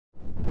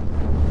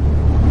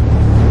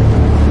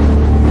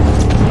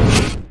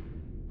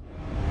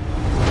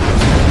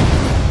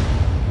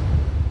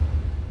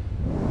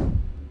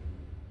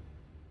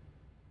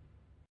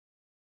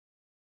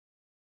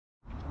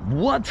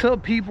What's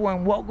up, people,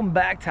 and welcome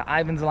back to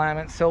Ivan's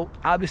Alignment. So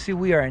obviously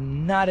we are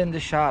not in the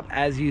shop,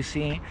 as you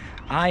see.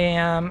 I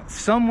am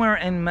somewhere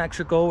in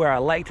Mexico where I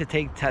like to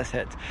take test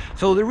hits.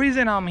 So the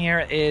reason I'm here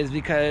is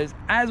because,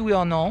 as we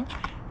all know,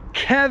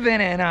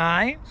 Kevin and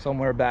I,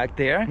 somewhere back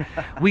there,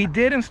 we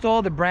did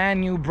install the brand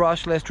new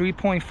brushless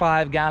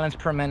 3.5 gallons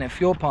per minute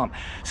fuel pump.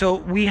 So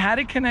we had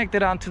it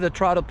connected onto the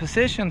throttle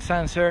position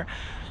sensor,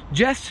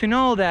 just to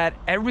know that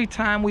every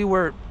time we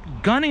were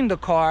gunning the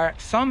car,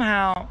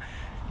 somehow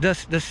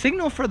the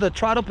signal for the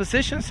throttle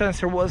position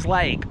sensor was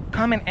like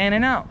coming in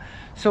and out.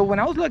 So when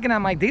I was looking at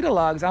my data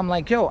logs, I'm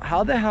like, yo,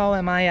 how the hell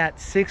am I at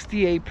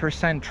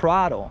 68%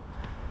 throttle?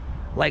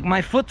 Like,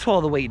 my foot's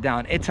all the way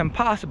down. It's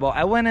impossible.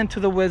 I went into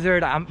the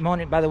wizard.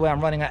 By the way,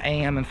 I'm running an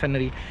AM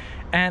Infinity,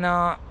 and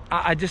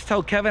I just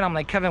tell Kevin, I'm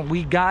like, Kevin,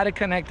 we gotta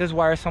connect this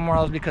wire somewhere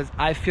else, because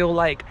I feel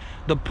like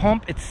the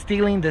pump, it's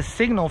stealing the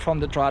signal from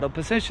the throttle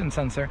position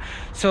sensor.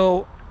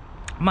 So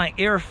my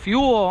air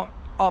fuel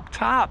up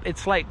top,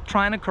 it's like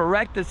trying to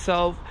correct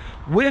itself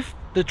with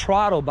the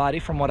throttle body,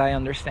 from what I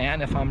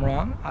understand. If I'm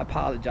wrong, I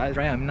apologize,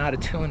 right? I'm not a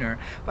tuner,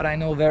 but I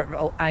know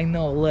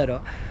a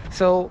little.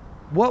 So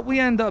what we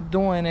end up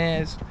doing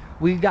is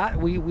we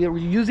were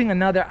using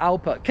another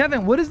output.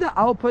 Kevin, what is the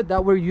output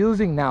that we're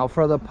using now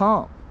for the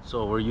pump?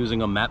 So we're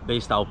using a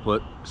map-based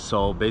output.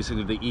 So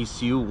basically the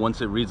ECU, once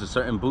it reads a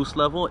certain boost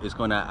level, it's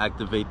going to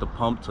activate the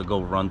pump to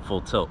go run full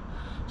tilt.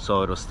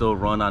 So it'll still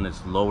run on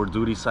its lower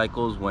duty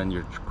cycles when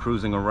you're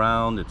cruising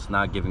around. It's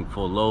not giving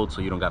full load,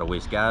 so you don't got to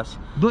waste gas.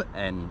 But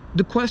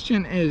the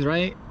question is,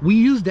 right, we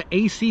use the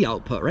AC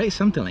output, right?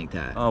 Something like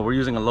that. We're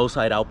using a low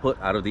side output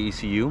out of the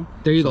ECU.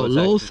 There you go,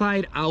 low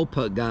side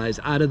output, guys,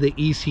 out of the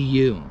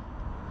ECU.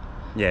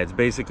 Yeah, it's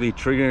basically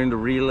triggering the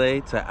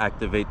relay to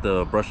activate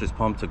the brushless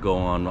pump to go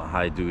on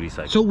high duty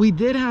cycle. So we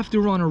did have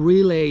to run a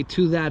relay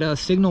to that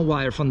signal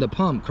wire from the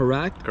pump,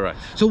 correct? Correct.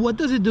 So what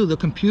does it do? The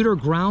computer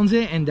grounds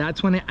it, and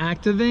that's when it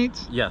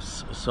activates?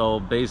 Yes.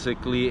 So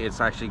basically it's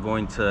actually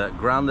going to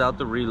ground out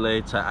the relay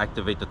to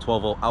activate the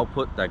 12-volt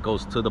output that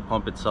goes to the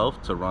pump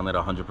itself to run at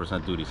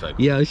 100% duty cycle.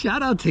 Yo,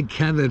 shout out to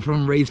Kevin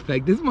from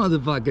RacePec. This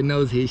motherfucker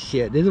knows his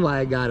shit. This is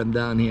why I got him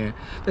down here.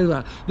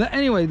 But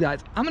anyway,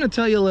 guys, I'm gonna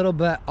tell you a little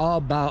bit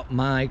about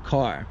my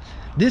car.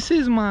 This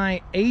is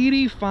my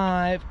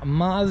 85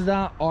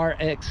 Mazda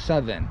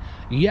RX-7.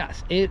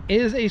 Yes, it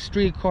is a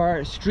street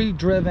car, street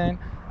driven.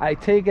 I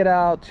take it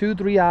out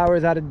 2-3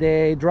 hours out of the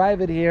day,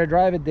 drive it here,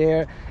 drive it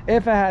there.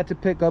 If I had to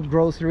pick up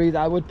groceries,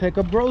 I would pick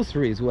up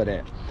groceries with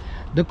it.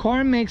 The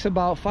car makes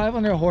about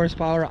 500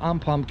 horsepower on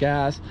pump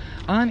gas.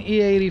 On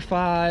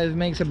E85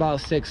 makes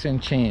about 6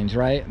 and change,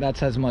 right?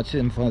 That's as much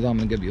info as I'm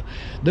gonna give you.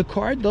 The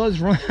car does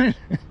run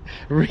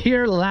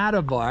rear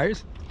ladder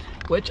bars,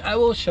 which I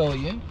will show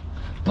you,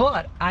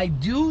 but I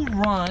do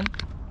run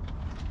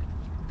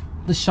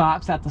the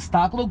shocks at the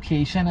stock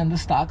location and the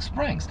stock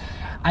springs.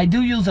 I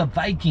do use a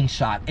Viking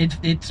shock.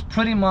 It's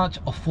pretty much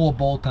a full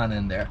bolt-on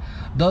in there.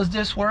 Does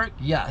this work?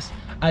 Yes.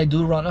 I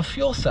do run a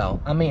fuel cell.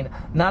 I mean,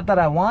 not that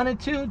I wanted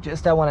to,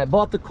 just that when I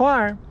bought the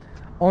car,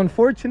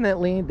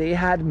 unfortunately, they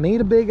had made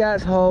a big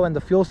ass hole and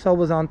the fuel cell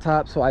was on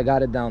top, so I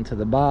got it down to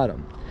the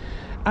bottom.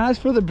 As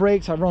for the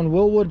brakes, I run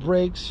Willwood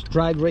brakes,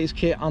 drag race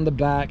kit on the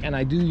back, and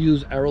I do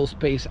use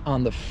Aerospace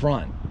on the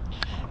front.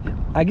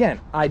 Again,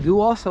 I do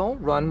also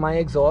run my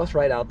exhaust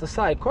right out the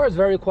side. Car is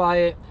very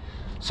quiet.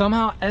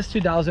 Somehow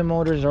S2000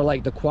 motors are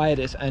like the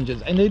quietest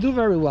engines, and they do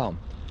very well.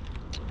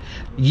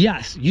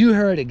 Yes, you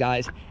heard it,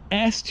 guys.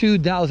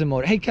 S2000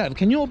 motor. Hey Kev,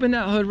 can you open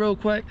that hood real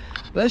quick?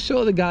 Let's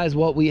show the guys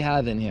what we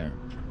have in here.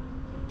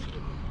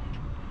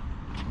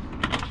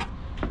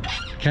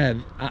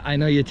 Kev, I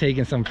know you're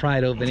taking some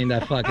pride opening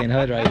that fucking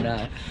hood right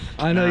now.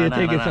 I know you're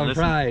taking some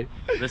pride.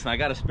 Listen, I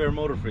got a spare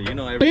motor for you. You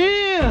know,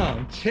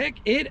 bam! Check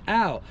it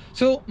out.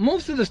 So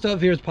most of the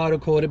stuff here is powder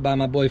coated by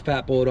my boy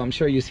Fat Bodo. I'm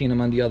sure you've seen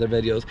him on the other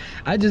videos.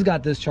 I just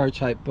got this charge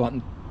type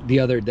button the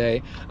other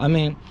day. I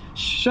mean,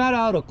 shout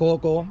out to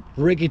Coco,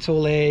 Ricky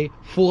Tole,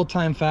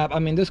 full-time Fab. I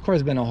mean, this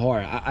car's been a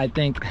horror. I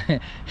think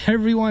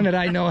everyone that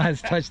I know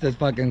has touched this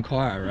fucking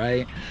car,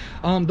 right?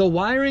 The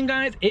wiring,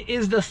 guys, it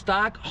is the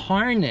stock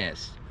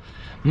harness.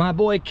 My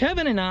boy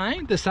Kevin and I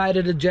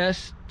decided to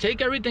just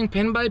take everything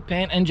pin by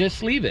pin and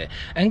just leave it.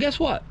 And guess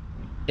what?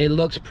 It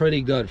looks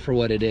pretty good for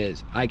what it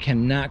is. I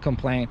cannot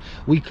complain.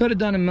 We could have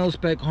done a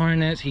mil-spec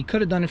harness. He could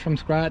have done it from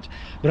scratch.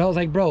 But I was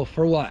like, bro,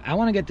 for what? I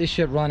want to get this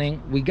shit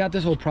running. We got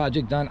this whole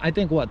project done. I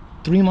think, what,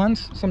 3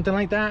 months? Something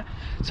like that.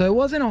 So it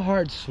wasn't a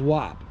hard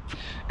swap.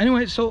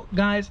 Anyway, so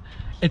guys,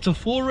 it's a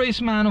full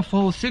race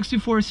manifold,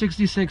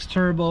 6466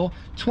 turbo,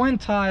 twin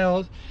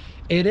tiles.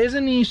 It is a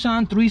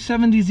Nissan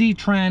 370Z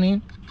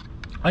tranny.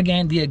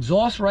 Again, the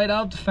exhaust right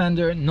out the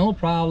fender, no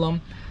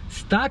problem.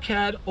 Stock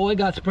head, oh, it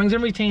got springs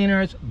and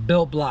retainers,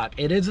 built block.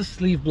 It is a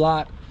sleeve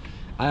block,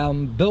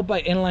 built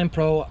by Inline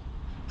Pro.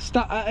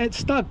 It's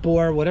stock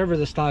bore, whatever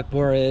the stock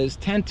bore is,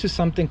 10 to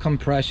something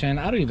compression.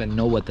 I don't even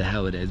know what the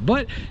hell it is,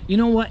 but you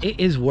know what? It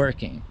is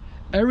working.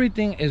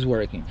 everything is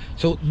working.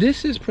 So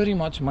this is pretty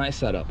much my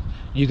setup.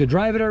 You could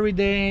drive it every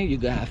day, you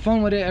could have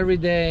fun with it every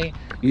day.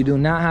 You do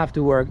not have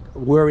to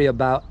worry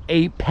about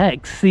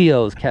apex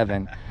seals,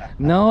 Kevin.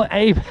 No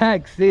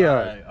apex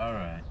seals. All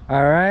right.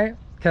 All right,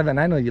 Kevin,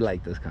 I know you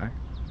like this car.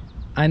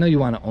 I know you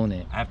want to own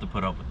it. I have to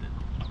put up with it.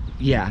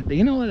 Yeah,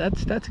 you know what,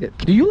 that's good.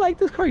 Do you like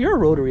this car? You're a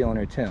rotary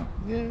owner too.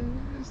 Yeah,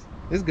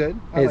 it's good.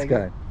 It's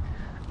good.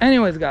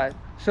 Anyways, guys,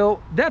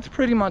 so that's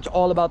pretty much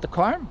all about the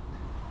car.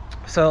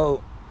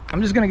 So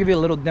I'm just gonna give you a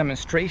little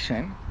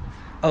demonstration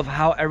of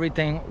how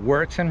everything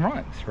works and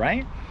runs,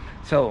 right?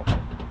 So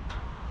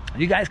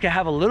you guys can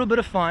have a little bit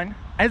of fun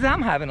as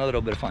I'm having a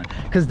little bit of fun,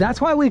 because that's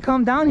why we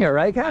come down here,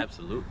 right, Cap?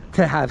 Absolutely.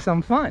 To have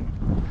some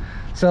fun.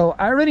 So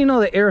I already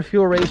know the air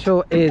fuel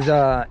ratio is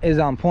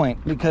on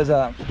point, because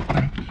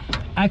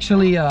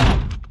actually I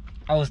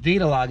was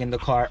data logging the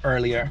car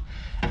earlier,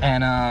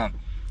 and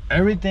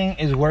everything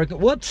is working.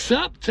 What's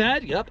up,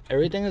 Ted? Yep,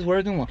 everything is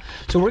working well.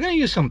 So we're gonna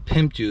use some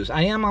pimp juice.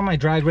 I am on my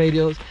drag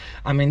radios.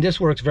 I mean, this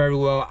works very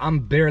well. I'm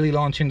barely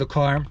launching the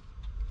car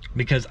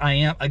because I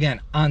am,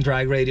 again, on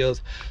drag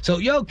radios. So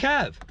yo,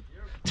 Kev,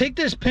 take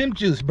this pimp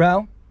juice,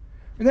 bro.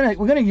 We're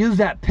gonna use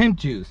that pimp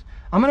juice.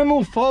 I'm gonna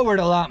move forward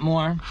a lot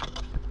more.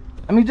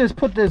 Let me just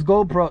put this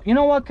GoPro. You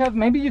know what, Kev?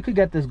 Maybe you could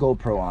get this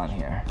GoPro on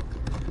here.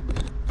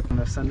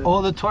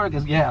 Oh, the torque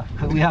is, yeah,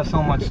 because we have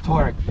so much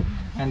torque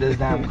in this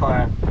damn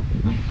car.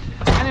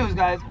 Anyways,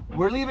 guys,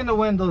 we're leaving the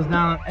windows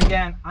down.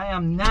 Again, I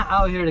am not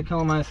out here to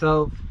kill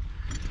myself.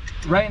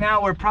 Right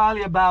now, we're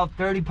probably about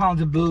 30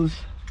 pounds of booze.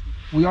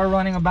 We are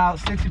running about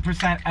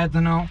 60%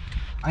 ethanol.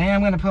 I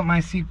am going to put my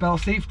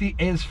seatbelt. Safety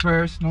is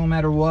first, no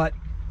matter what.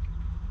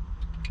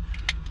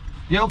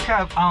 Yo,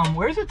 Kev,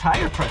 where's the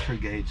tire pressure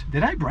gauge?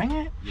 Did I bring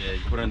it? Yeah,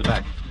 you put it in the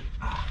back.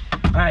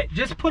 All right,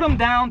 just put them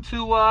down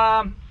to,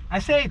 I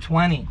say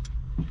 20.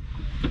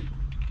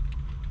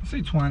 I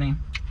say 20.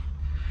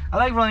 I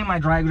like running my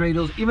drag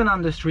radials, even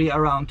on the street,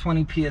 around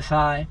 20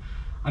 PSI.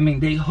 I mean,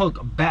 they hook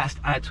best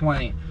at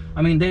 20.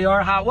 I mean, they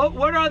are hot.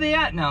 What are they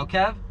at now,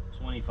 Kev?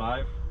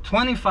 25.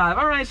 25.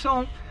 All right,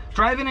 so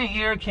driving it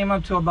here came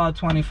up to about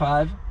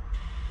 25.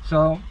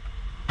 So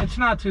it's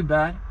not too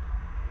bad.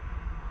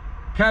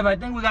 Kev, I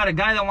think we got a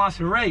guy that wants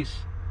to race.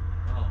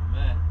 Oh,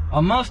 man.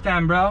 A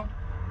Mustang, bro.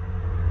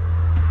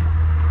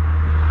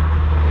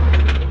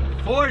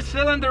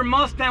 4-cylinder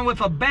Mustang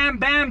with a Bam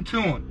Bam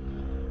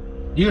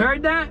tune. You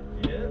heard that?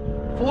 Yeah.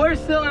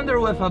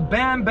 4-cylinder with a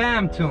Bam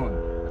Bam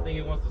tune. I think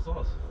he wants the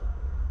sauce.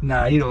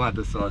 Nah, he don't want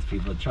the sauce,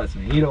 people. Trust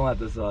me. He don't want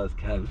the sauce,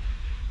 Kev.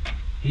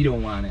 He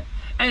don't want it.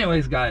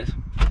 Anyways, guys,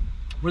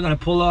 we're gonna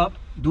pull up,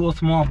 do a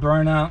small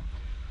burnout,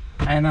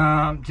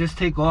 and just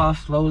take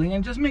off slowly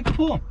and just make a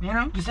pool. You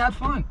know, just have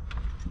fun.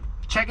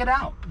 Check it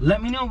out.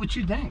 Let me know what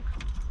you think.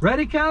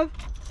 Ready, Kev?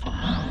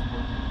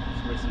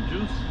 Let's spray some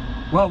juice.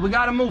 Well, we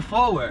gotta move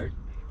forward.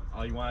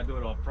 Oh, you want to do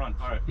it up front?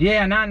 All right.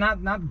 Yeah,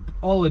 not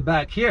all the way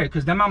back here,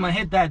 because then I'm gonna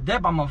hit that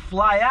dip. I'm gonna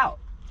fly out.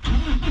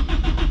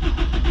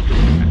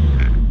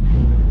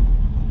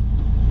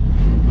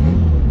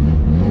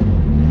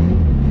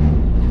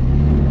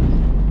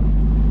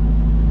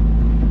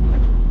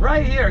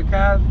 Right here,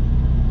 Kev.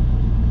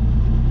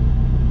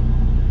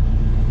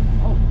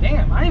 Oh,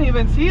 damn, I didn't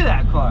even see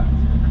that car.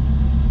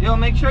 Yo,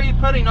 make sure you're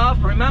putting off.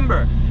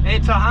 Remember,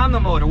 it's a Honda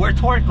motor. We're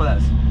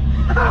torqueless.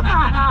 So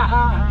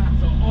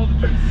all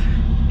the juice.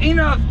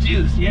 Enough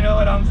juice, you know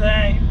what I'm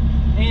saying?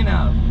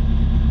 Enough.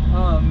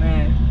 Oh,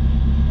 man.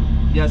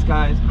 Yes,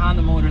 guys,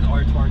 Honda motors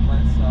are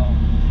torqueless, so,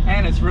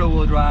 and it's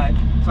rear-wheel drive.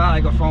 It's not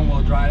like a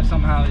front-wheel drive.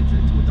 Somehow,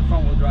 it's with the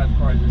front-wheel drive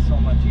cars, it's so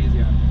much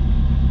easier.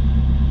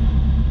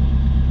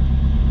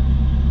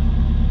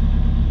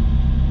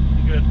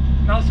 Good.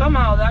 Now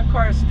somehow that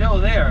car is still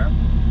there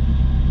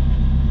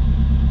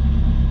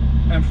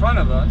in front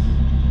of us.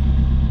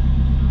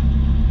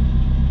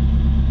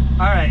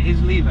 All right,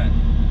 he's leaving.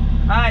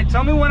 All right,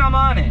 tell me when I'm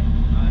on it.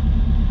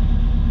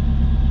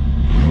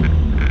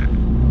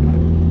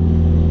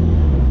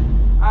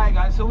 All right,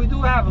 guys, so we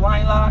do have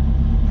line lock.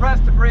 Press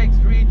the brakes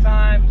 3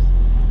 times.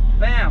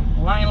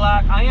 Bam, line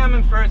lock. I am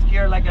in first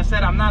gear. Like I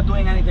said, I'm not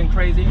doing anything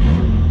crazy.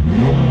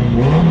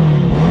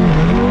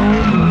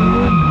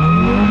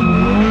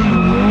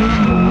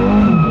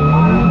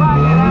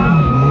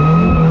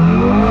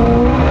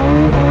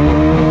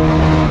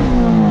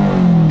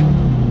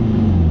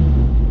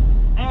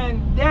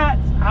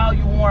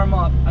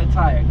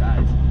 Tire,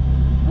 guys.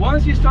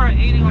 Once you start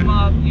eating them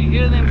up, you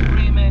hear them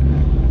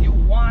screaming, you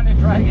want to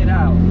drag it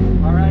out.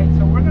 All right,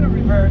 so we're gonna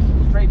reverse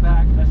straight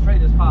back, as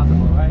straight as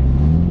possible, right?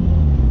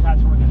 That's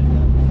what we're gonna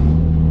do.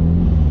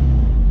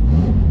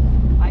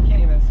 I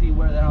can't even see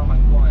where the hell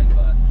I'm going,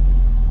 but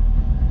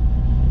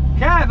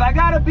Kev, I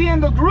gotta be in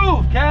the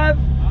groove, Kev.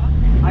 Huh?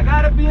 I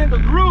gotta be in the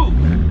groove.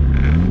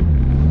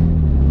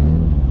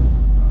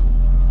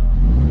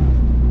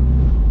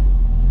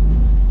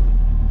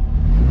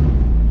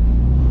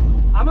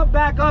 I'm gonna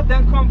back up,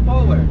 then come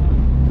forward.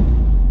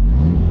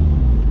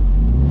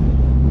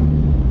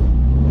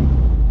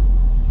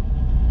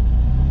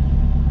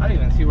 I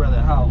didn't even see where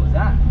the hell was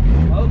that.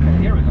 Okay,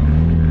 here we go.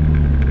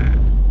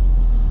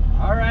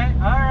 All right,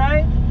 all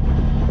right.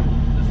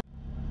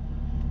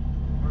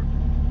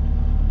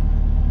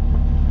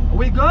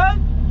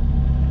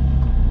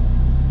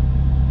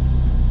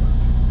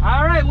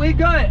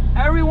 pretty good.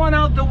 Everyone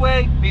out the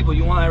way. People,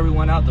 you want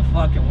everyone out the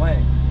fucking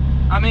way.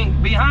 I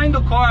mean, behind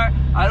the car,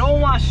 I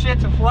don't want shit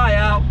to fly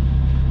out.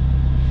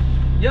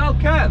 Yo,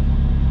 Kev.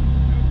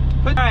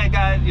 All right,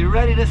 guys, you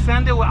ready to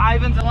send it with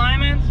Ivan's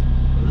alignments?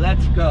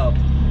 Let's go.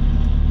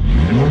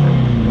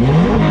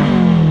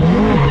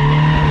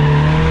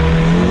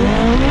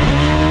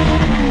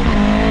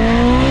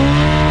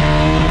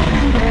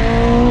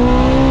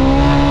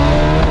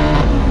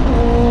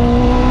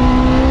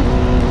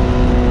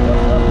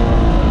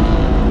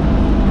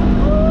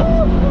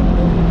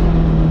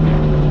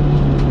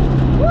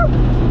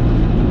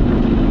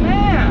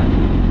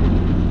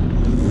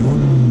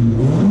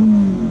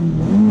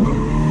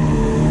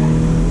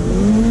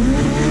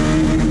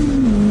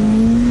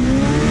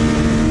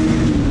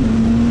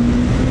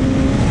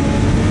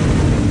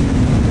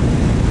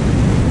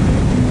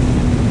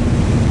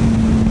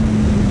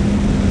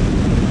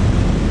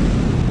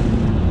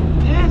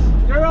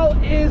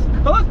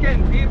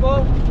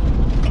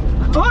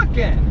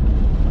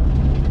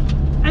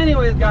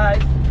 Anyways,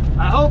 guys,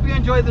 I hope you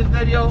enjoyed this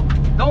video.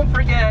 Don't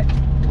forget,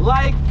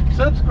 like,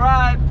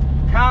 subscribe,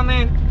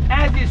 comment.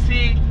 As you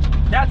see,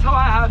 that's how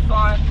I have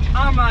fun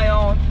on my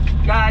own.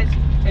 Guys,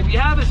 if you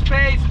have a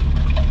space,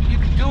 you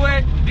can do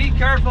it. Be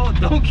careful,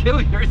 don't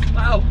kill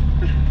yourself.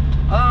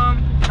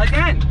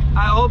 Again,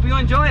 I hope you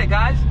enjoy it,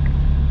 guys.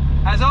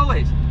 As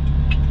always,